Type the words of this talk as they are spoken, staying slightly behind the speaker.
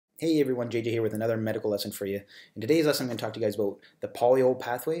Hey everyone, JJ here with another medical lesson for you. In today's lesson, I'm going to talk to you guys about the Polyol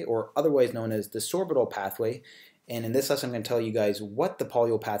pathway, or otherwise known as the sorbitol pathway. And in this lesson, I'm going to tell you guys what the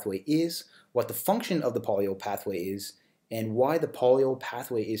Polyol pathway is, what the function of the Polyol pathway is, and why the Polyol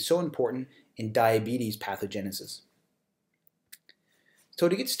pathway is so important in diabetes pathogenesis. So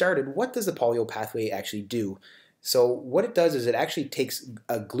to get started, what does the Polyol pathway actually do? So what it does is it actually takes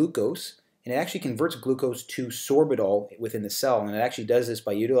a glucose and it actually converts glucose to sorbitol within the cell, and it actually does this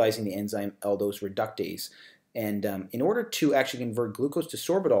by utilizing the enzyme aldose reductase. And in order to actually convert glucose to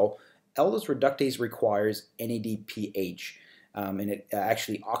sorbitol, aldose reductase requires NADPH, and it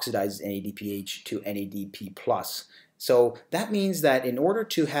actually oxidizes NADPH to NADP+. So that means that in order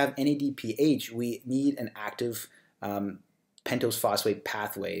to have NADPH, we need an active pentose phosphate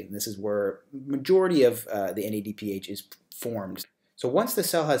pathway. And this is where majority of the NADPH is formed. So once the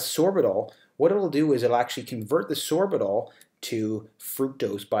cell has sorbitol, what it'll do is it'll actually convert the sorbitol to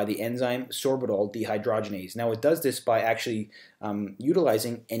fructose by the enzyme sorbitol-Aldose Dehydrogenase. Now it does this by actually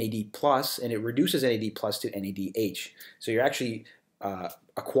utilizing NAD+, and it reduces NAD+ to NADH. So you're actually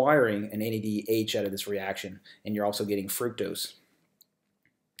acquiring an NADH out of this reaction, and you're also getting fructose.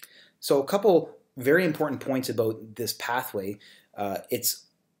 So a couple very important points about this pathway. It's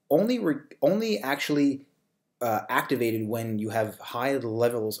only actually activated when you have high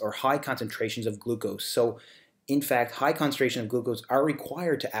levels or high concentrations of glucose. So in fact, high concentration of glucose are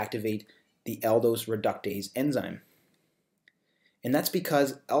required to activate the aldose reductase enzyme. And that's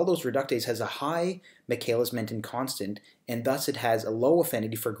because aldose reductase has a high Michaelis-Menten constant, and thus it has a low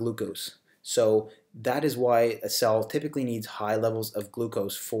affinity for glucose. So that is why a cell typically needs high levels of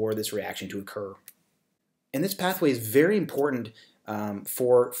glucose for this reaction to occur. And this pathway is very important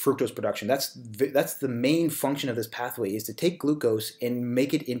for fructose production. That's the main function of this pathway, is to take glucose and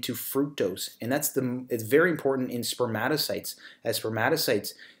make it into fructose. And it's very important in spermatocytes, as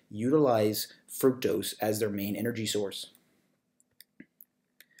spermatocytes utilize fructose as their main energy source.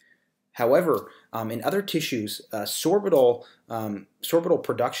 However, in other tissues, sorbitol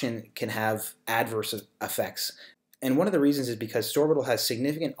production can have adverse effects. And one of the reasons is because sorbitol has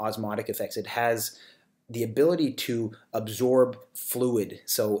significant osmotic effects. It has the ability to absorb fluid,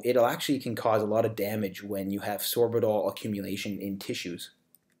 so it actually can cause a lot of damage when you have sorbitol accumulation in tissues.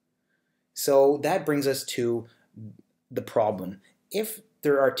 So that brings us to the problem. If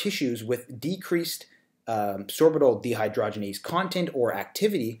there are tissues with decreased sorbitol dehydrogenase content or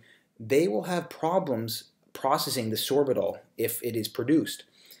activity, they will have problems processing the sorbitol if it is produced.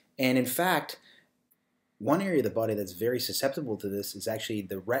 And in fact, one area of the body that's very susceptible to this is actually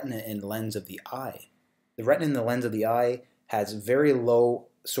the retina and lens of the eye. The retina in the lens of the eye has very low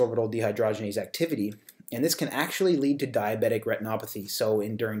sorbitol dehydrogenase activity, and this can actually lead to diabetic retinopathy. So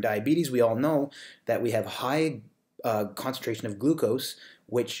during diabetes, we all know that we have high concentration of glucose,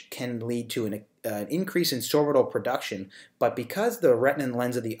 which can lead to an increase in sorbitol production. But because the retina and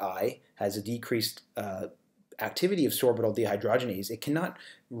lens of the eye has a decreased activity of sorbitol dehydrogenase, it cannot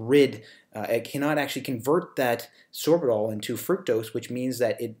actually convert that sorbitol into fructose, which means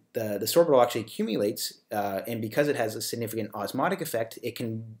that the sorbitol actually accumulates, and because it has a significant osmotic effect, it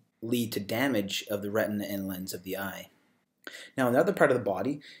can lead to damage of the retina and lens of the eye. Now, another part of the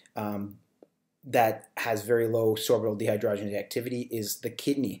body that has very low sorbitol dehydrogenase activity is the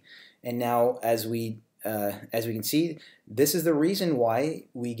kidney. And now, as we can see, this is the reason why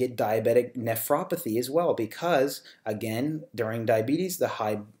we get diabetic nephropathy as well, because again, during diabetes, the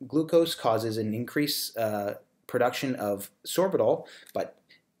high glucose causes an increased production of sorbitol, but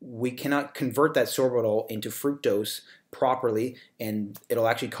we cannot convert that sorbitol into fructose properly, and it'll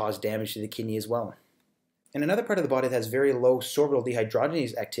actually cause damage to the kidney as well. And another part of the body that has very low sorbitol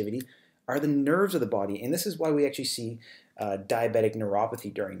dehydrogenase activity are the nerves of the body, and this is why we actually see diabetic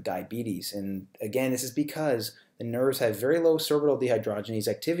neuropathy during diabetes. And again, this is because the nerves have very low sorbitol dehydrogenase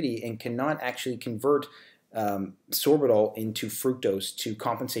activity and cannot actually convert sorbitol into fructose to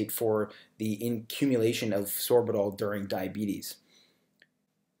compensate for the accumulation of sorbitol during diabetes.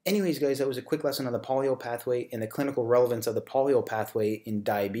 Anyways, guys, that was a quick lesson on the Polyol pathway and the clinical relevance of the Polyol pathway in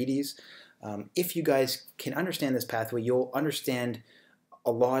diabetes. If you guys can understand this pathway, you'll understand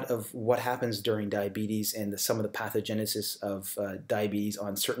a lot of what happens during diabetes and some of the pathogenesis of diabetes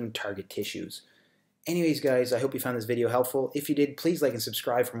on certain target tissues. Anyways, guys, I hope you found this video helpful. If you did, please like and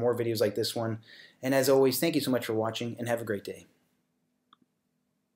subscribe for more videos like this one. And as always, thank you so much for watching, and have a great day.